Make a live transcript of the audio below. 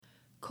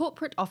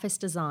Corporate Office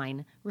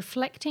Design,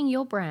 Reflecting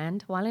Your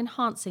Brand While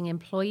Enhancing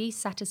Employee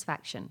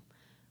Satisfaction.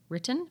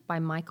 Written by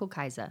Michael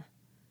Kaiser.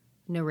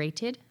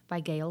 Narrated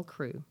by Gail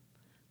Crew.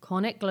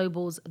 Cornet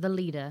Global's The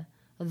Leader,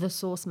 The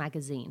Source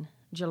Magazine,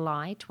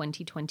 July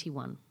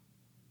 2021.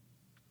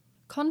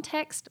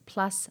 Context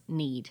plus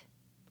need.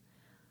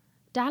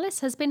 Dallas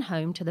has been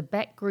home to the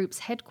Beck Group's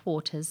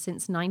headquarters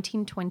since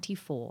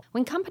 1924,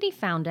 when company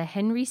founder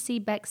Henry C.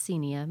 Beck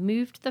Sr.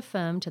 moved the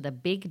firm to the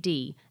Big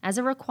D as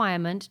a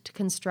requirement to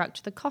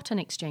construct the Cotton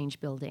Exchange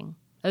building.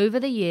 Over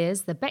the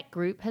years, the Beck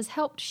Group has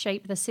helped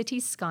shape the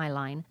city's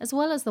skyline as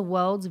well as the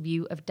world's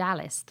view of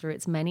Dallas through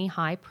its many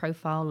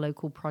high-profile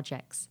local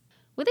projects.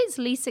 With its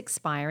lease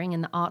expiring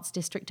in the Arts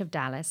District of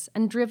Dallas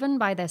and driven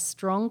by their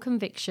strong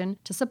conviction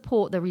to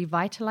support the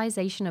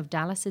revitalization of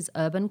Dallas's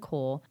urban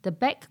core, the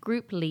Beck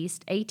Group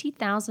leased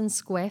 80,000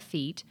 square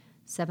feet,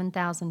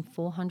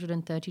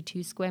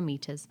 7,432 square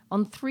meters,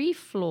 on 3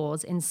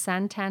 floors in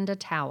Santander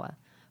Tower,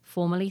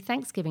 formerly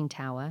Thanksgiving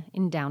Tower,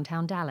 in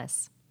downtown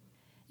Dallas.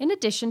 In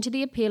addition to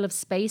the appeal of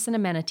space and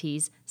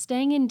amenities,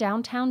 staying in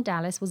downtown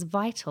Dallas was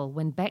vital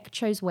when Beck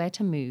chose where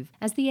to move,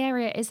 as the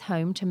area is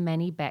home to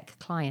many Beck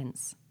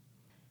clients.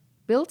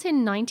 Built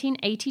in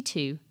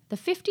 1982, the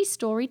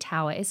 50-story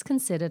tower is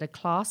considered a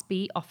Class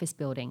B office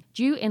building,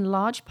 due in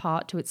large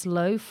part to its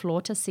low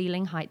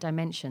floor-to-ceiling height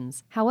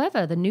dimensions.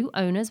 However, the new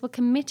owners were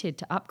committed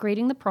to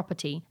upgrading the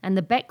property, and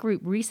the Beck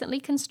Group recently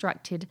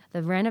constructed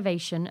the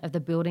renovation of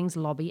the building's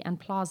lobby and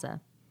plaza.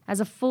 As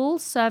a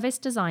full-service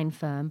design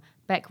firm,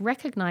 Beck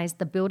recognized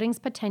the building's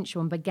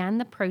potential and began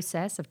the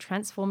process of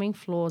transforming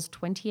floors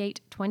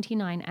 28,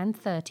 29, and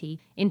 30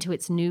 into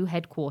its new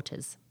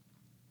headquarters.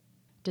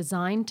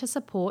 Designed to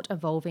support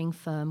evolving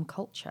firm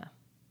culture.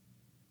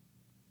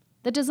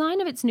 The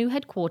design of its new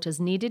headquarters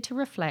needed to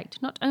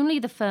reflect not only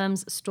the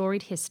firm's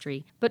storied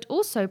history, but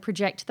also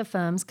project the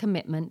firm's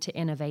commitment to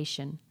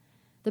innovation.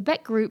 The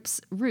Beck Group's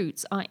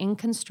roots are in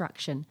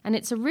construction, and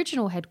its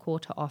original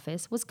headquarter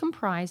office was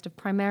comprised of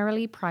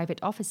primarily private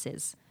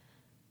offices.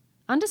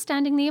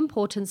 Understanding the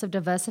importance of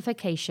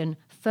diversification,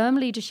 firm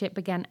leadership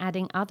began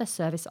adding other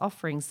service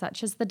offerings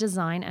such as the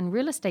design and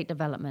real estate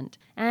development,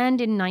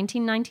 and in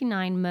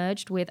 1999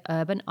 merged with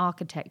Urban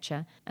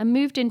Architecture and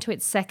moved into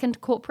its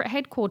second corporate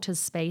headquarters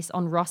space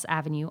on Ross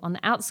Avenue on the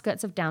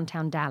outskirts of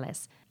downtown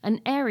Dallas, an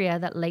area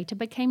that later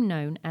became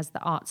known as the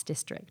Arts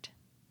District.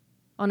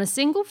 On a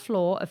single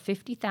floor of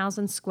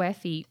 50,000 square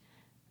feet,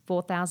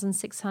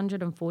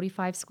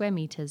 4,645 square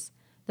meters,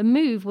 the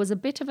move was a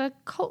bit of a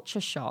culture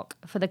shock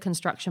for the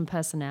construction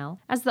personnel,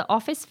 as the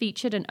office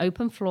featured an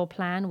open floor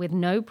plan with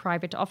no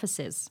private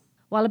offices.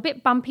 While a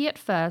bit bumpy at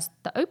first,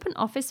 the open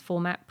office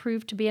format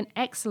proved to be an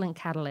excellent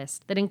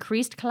catalyst that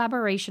increased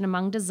collaboration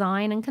among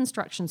design and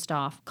construction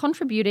staff,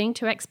 contributing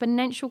to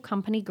exponential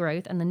company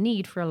growth and the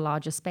need for a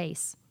larger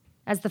space.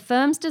 As the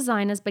firm's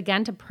designers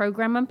began to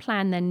program and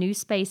plan their new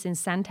space in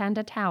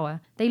Santander Tower,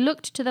 they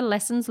looked to the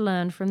lessons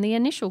learned from the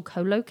initial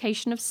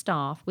co-location of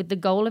staff with the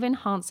goal of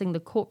enhancing the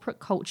corporate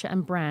culture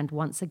and brand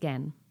once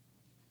again.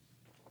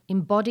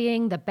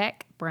 Embodying the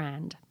Beck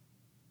brand.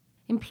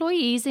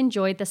 Employees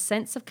enjoyed the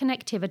sense of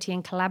connectivity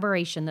and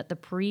collaboration that the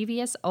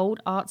previous Old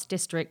Arts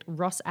District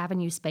Ross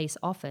Avenue space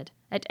offered.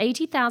 At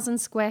 80,000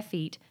 square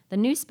feet, the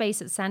new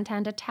space at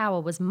Santander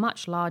Tower was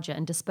much larger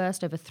and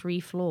dispersed over 3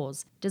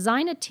 floors.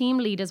 Designer team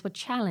leaders were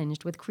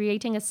challenged with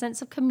creating a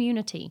sense of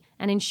community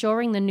and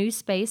ensuring the new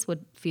space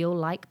would feel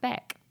like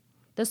Beck.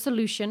 The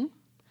solution?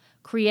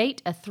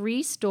 Create a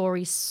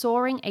 3-story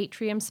soaring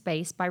atrium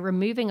space by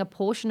removing a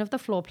portion of the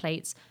floor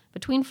plates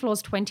between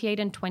floors 28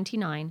 and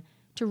 29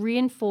 to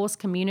reinforce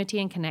community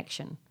and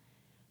connection.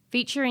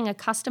 Featuring a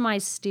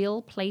customized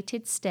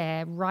steel-plated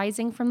stair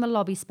rising from the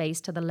lobby space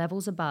to the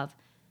levels above,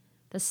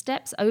 the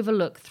steps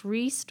overlook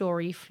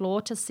 3-story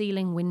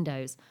floor-to-ceiling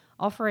windows,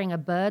 offering a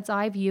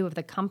bird's-eye view of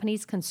the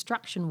company's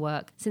construction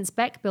work since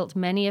Beck built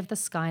many of the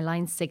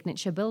Skyline's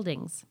signature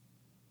buildings.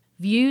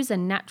 Views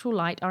and natural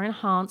light are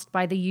enhanced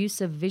by the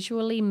use of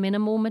visually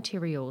minimal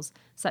materials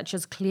such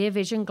as clear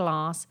vision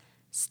glass,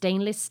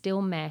 stainless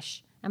steel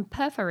mesh, and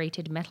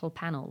perforated metal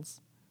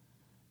panels.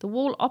 The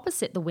wall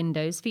opposite the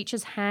windows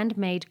features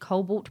handmade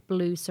cobalt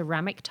blue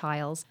ceramic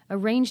tiles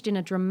arranged in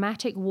a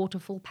dramatic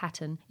waterfall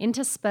pattern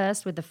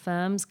interspersed with the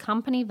firm's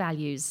company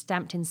values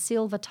stamped in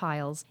silver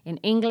tiles in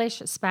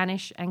English,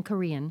 Spanish, and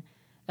Korean,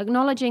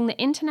 acknowledging the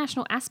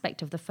international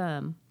aspect of the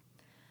firm.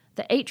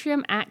 The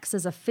atrium acts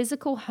as a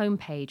physical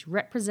homepage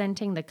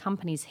representing the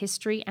company's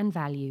history and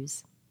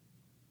values.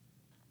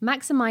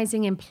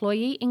 Maximizing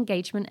employee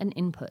engagement and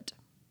input.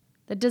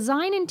 The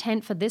design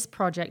intent for this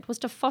project was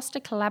to foster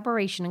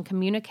collaboration and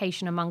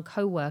communication among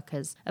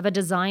co-workers of a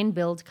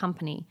design-build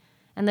company,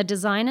 and the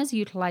designers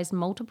utilized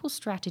multiple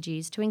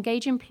strategies to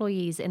engage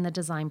employees in the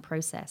design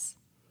process.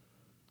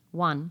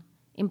 1.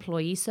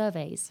 Employee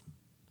surveys.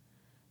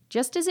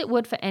 Just as it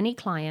would for any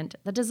client,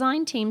 the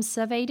design team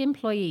surveyed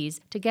employees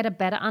to get a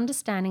better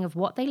understanding of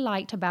what they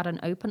liked about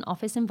an open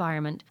office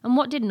environment and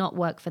what did not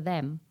work for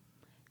them.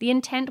 The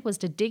intent was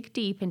to dig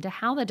deep into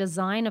how the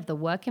design of the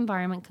work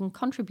environment can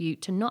contribute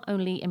to not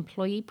only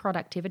employee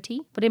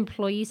productivity, but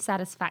employee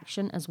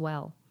satisfaction as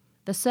well.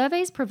 The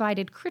surveys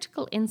provided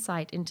critical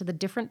insight into the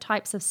different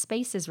types of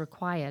spaces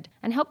required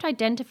and helped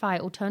identify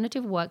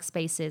alternative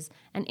workspaces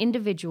and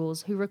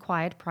individuals who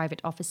required private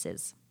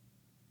offices.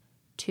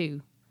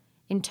 2.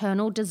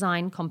 Internal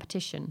design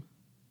competition.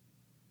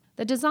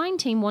 The design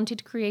team wanted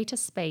to create a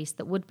space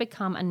that would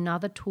become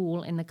another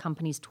tool in the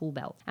company's tool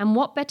belt. And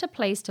what better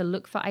place to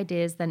look for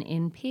ideas than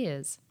in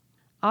peers?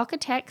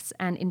 Architects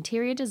and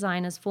interior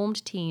designers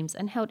formed teams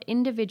and held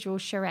individual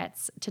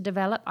charrettes to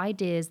develop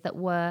ideas that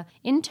were,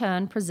 in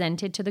turn,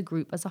 presented to the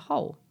group as a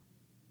whole.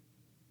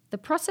 The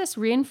process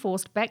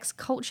reinforced Beck's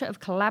culture of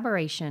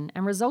collaboration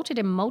and resulted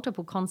in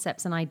multiple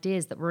concepts and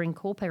ideas that were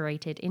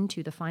incorporated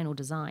into the final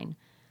design.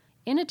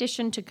 In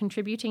addition to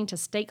contributing to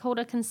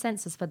stakeholder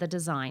consensus for the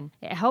design,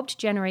 it helped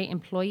generate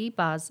employee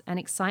buzz and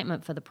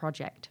excitement for the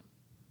project.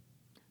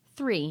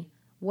 3.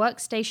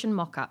 Workstation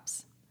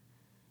mock-ups.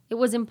 It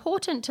was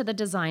important to the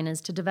designers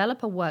to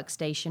develop a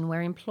workstation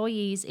where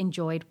employees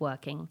enjoyed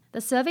working.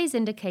 The surveys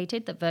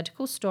indicated that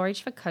vertical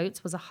storage for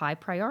coats was a high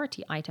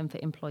priority item for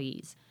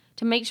employees.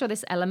 To make sure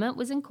this element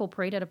was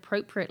incorporated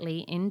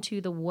appropriately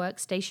into the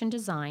workstation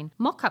design,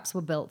 mock-ups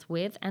were built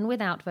with and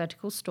without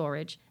vertical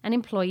storage, and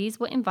employees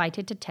were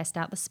invited to test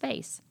out the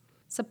space.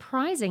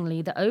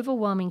 Surprisingly, the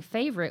overwhelming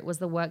favorite was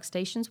the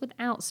workstations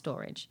without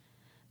storage.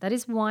 That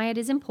is why it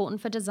is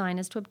important for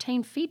designers to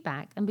obtain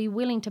feedback and be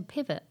willing to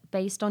pivot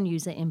based on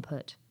user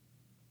input.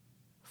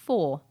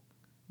 4.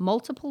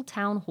 Multiple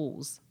town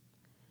halls.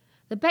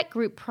 The Beck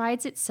Group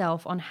prides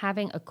itself on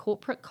having a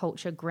corporate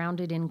culture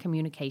grounded in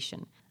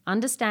communication,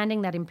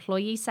 understanding that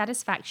employee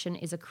satisfaction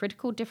is a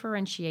critical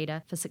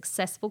differentiator for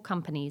successful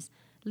companies.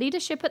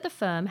 Leadership at the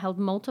firm held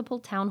multiple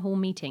town hall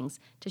meetings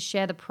to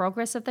share the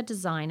progress of the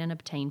design and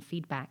obtain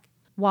feedback.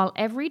 While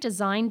every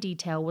design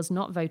detail was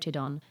not voted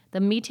on, the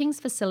meetings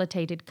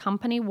facilitated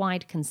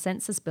company-wide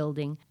consensus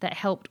building that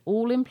helped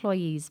all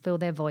employees feel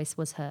their voice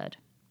was heard.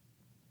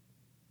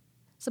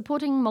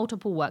 Supporting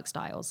multiple work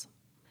styles.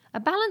 A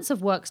balance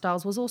of work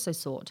styles was also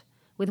sought,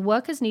 with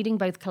workers needing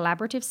both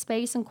collaborative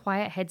space and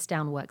quiet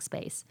heads-down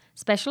workspace.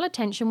 Special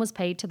attention was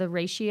paid to the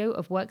ratio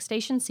of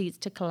workstation seats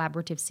to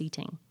collaborative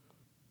seating.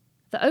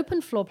 The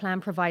open floor plan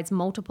provides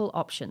multiple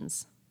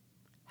options.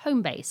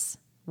 Home base.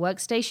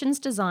 Workstations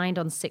designed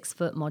on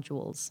 6-foot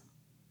modules.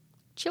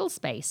 Chill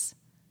space.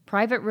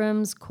 Private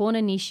rooms,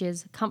 corner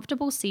niches,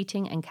 comfortable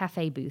seating, and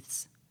cafe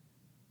booths.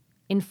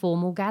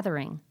 Informal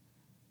gathering.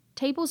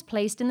 Tables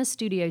placed in the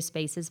studio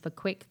spaces for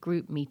quick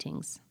group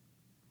meetings.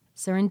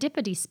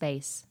 Serendipity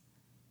space.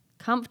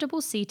 Comfortable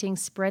seating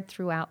spread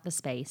throughout the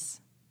space.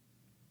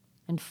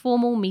 And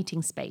formal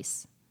meeting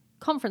space.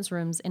 Conference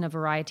rooms in a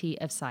variety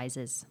of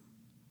sizes.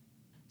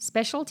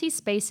 Specialty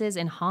spaces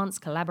enhance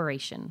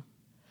collaboration.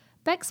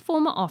 Beck's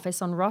former office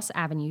on Ross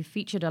Avenue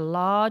featured a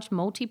large,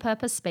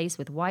 multi-purpose space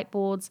with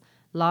whiteboards,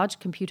 large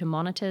computer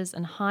monitors,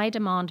 and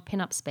high-demand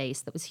pin-up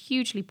space that was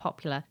hugely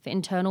popular for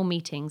internal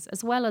meetings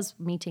as well as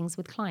meetings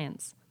with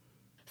clients.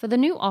 For the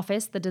new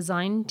office, the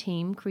design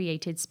team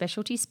created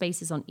specialty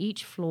spaces on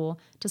each floor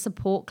to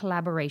support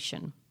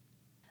collaboration.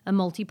 A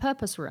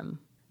multi-purpose room.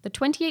 The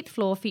 28th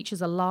floor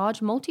features a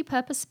large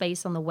multi-purpose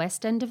space on the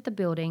west end of the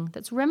building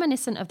that's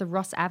reminiscent of the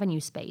Ross Avenue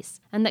space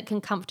and that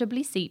can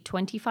comfortably seat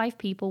 25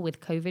 people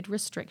with COVID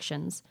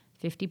restrictions,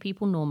 50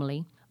 people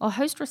normally, or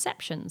host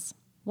receptions.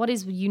 What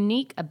is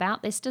unique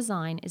about this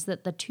design is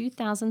that the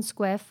 2,000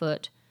 square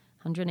foot,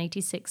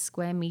 186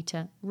 square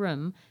meter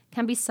room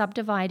can be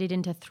subdivided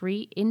into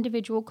 3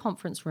 individual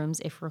conference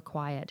rooms if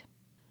required.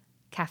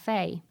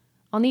 Cafe.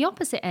 On the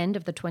opposite end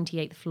of the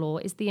 28th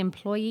floor is the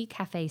employee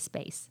cafe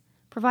space.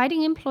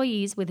 Providing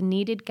employees with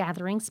needed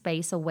gathering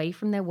space away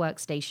from their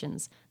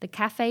workstations, the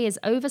cafe is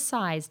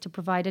oversized to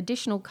provide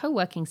additional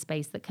co-working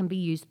space that can be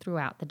used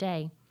throughout the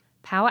day.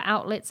 Power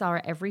outlets are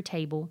at every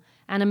table,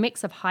 and a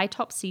mix of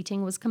high-top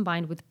seating was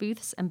combined with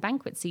booths and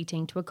banquet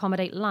seating to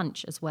accommodate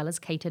lunch as well as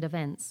catered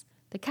events.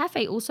 The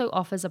cafe also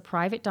offers a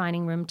private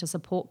dining room to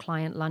support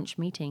client lunch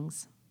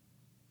meetings.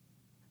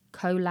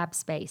 Co-lab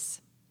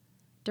space.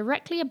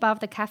 Directly above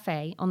the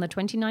cafe, on the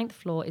 29th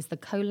floor, is the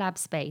CoLab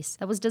space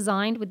that was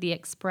designed with the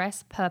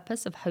express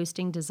purpose of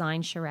hosting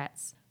design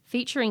charrettes.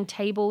 Featuring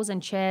tables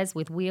and chairs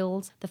with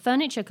wheels, the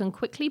furniture can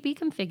quickly be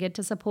configured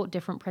to support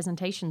different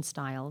presentation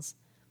styles.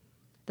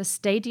 The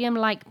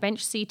stadium-like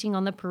bench seating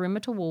on the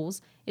perimeter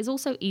walls is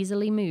also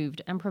easily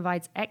moved and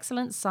provides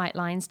excellent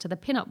sightlines to the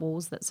pin-up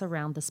walls that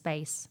surround the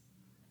space.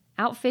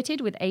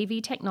 Outfitted with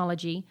AV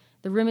technology,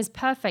 the room is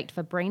perfect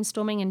for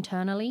brainstorming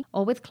internally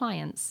or with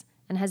clients,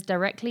 and has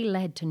directly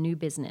led to new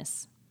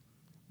business.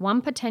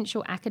 One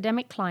potential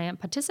academic client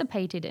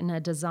participated in a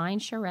design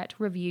charrette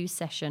review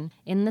session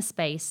in the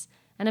space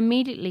and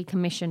immediately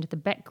commissioned the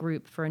Beck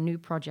Group for a new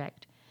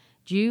project,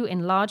 due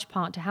in large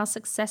part to how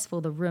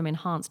successful the room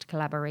enhanced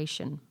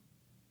collaboration.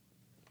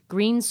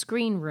 Green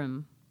screen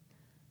room.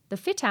 The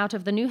fit-out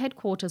of the new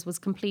headquarters was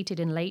completed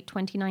in late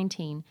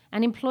 2019,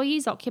 and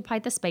employees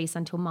occupied the space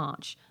until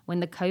March, when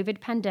the COVID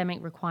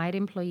pandemic required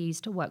employees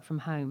to work from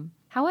home.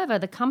 However,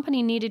 the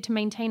company needed to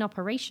maintain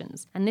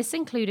operations, and this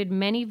included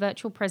many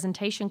virtual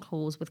presentation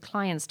calls with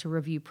clients to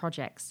review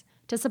projects.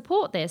 To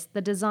support this,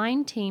 the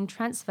design team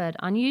transferred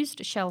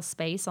unused shelf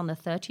space on the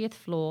 30th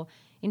floor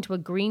into a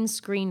green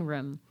screen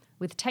room,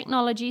 with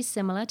technology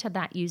similar to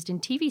that used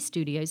in TV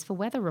studios for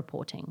weather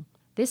reporting.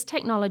 This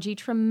technology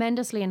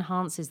tremendously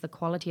enhances the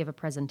quality of a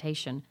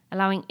presentation,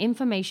 allowing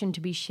information to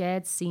be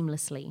shared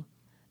seamlessly.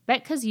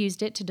 Beck has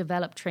used it to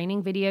develop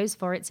training videos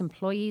for its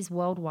employees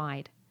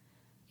worldwide.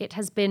 It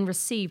has been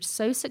received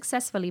so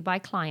successfully by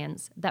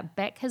clients that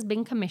Beck has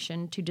been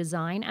commissioned to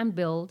design and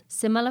build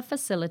similar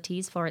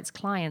facilities for its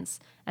clients,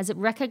 as it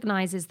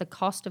recognizes the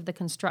cost of the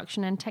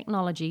construction and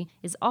technology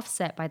is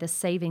offset by the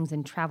savings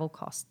in travel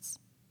costs.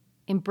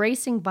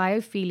 Embracing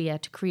biophilia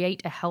to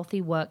create a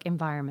healthy work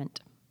environment.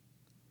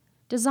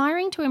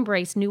 Desiring to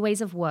embrace new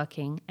ways of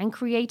working and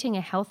creating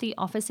a healthy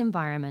office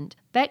environment,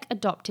 Beck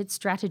adopted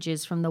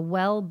strategies from the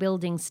WELL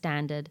Building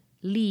Standard,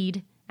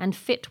 LEED, and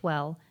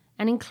Fitwell,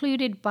 and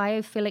included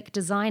biophilic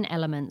design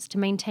elements to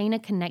maintain a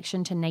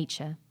connection to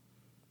nature.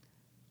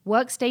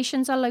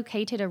 Workstations are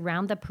located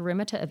around the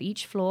perimeter of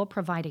each floor,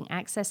 providing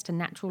access to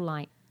natural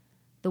light.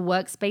 The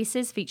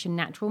workspaces feature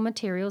natural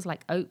materials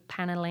like oak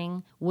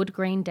paneling, wood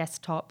grain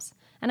desktops,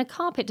 and a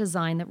carpet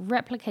design that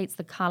replicates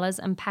the colors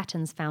and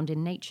patterns found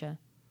in nature.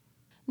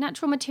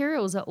 Natural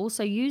materials are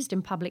also used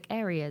in public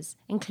areas,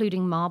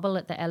 including marble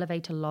at the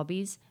elevator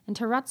lobbies and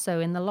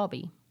terrazzo in the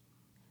lobby.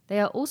 They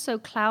are also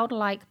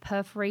cloud-like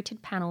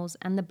perforated panels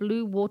and the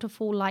blue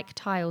waterfall-like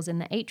tiles in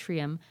the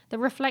atrium that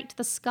reflect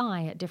the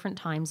sky at different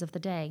times of the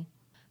day.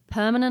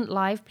 Permanent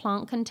live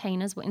plant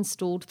containers were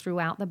installed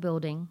throughout the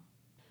building.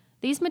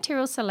 These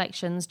material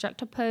selections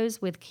juxtapose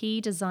with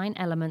key design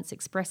elements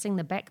expressing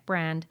the Beck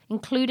brand,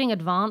 including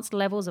advanced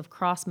levels of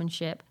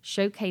craftsmanship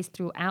showcased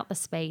throughout the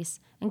space,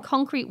 and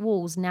concrete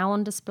walls now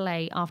on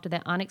display after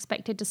their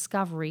unexpected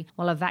discovery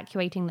while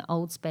evacuating the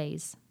old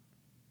space.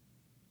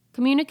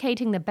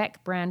 Communicating the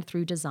Beck brand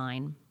through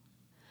design.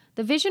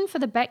 The vision for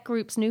the Beck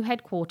Group's new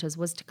headquarters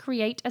was to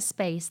create a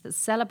space that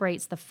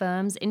celebrates the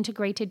firm's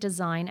integrated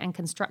design and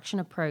construction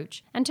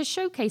approach and to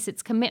showcase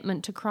its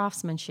commitment to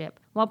craftsmanship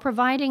while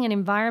providing an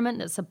environment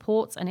that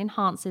supports and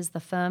enhances the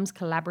firm's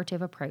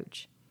collaborative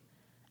approach.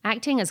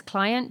 Acting as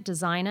client,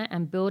 designer,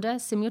 and builder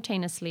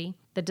simultaneously,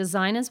 the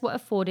designers were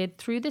afforded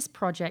through this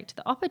project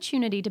the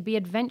opportunity to be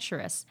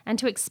adventurous and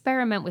to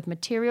experiment with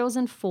materials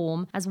and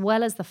form as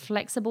well as the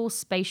flexible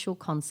spatial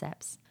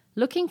concepts.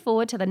 Looking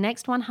forward to the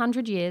next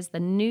 100 years, the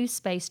new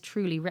space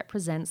truly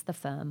represents the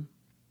firm.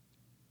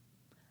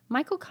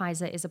 Michael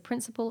Kaiser is a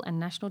principal and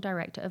national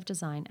director of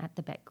design at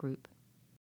the Beck Group.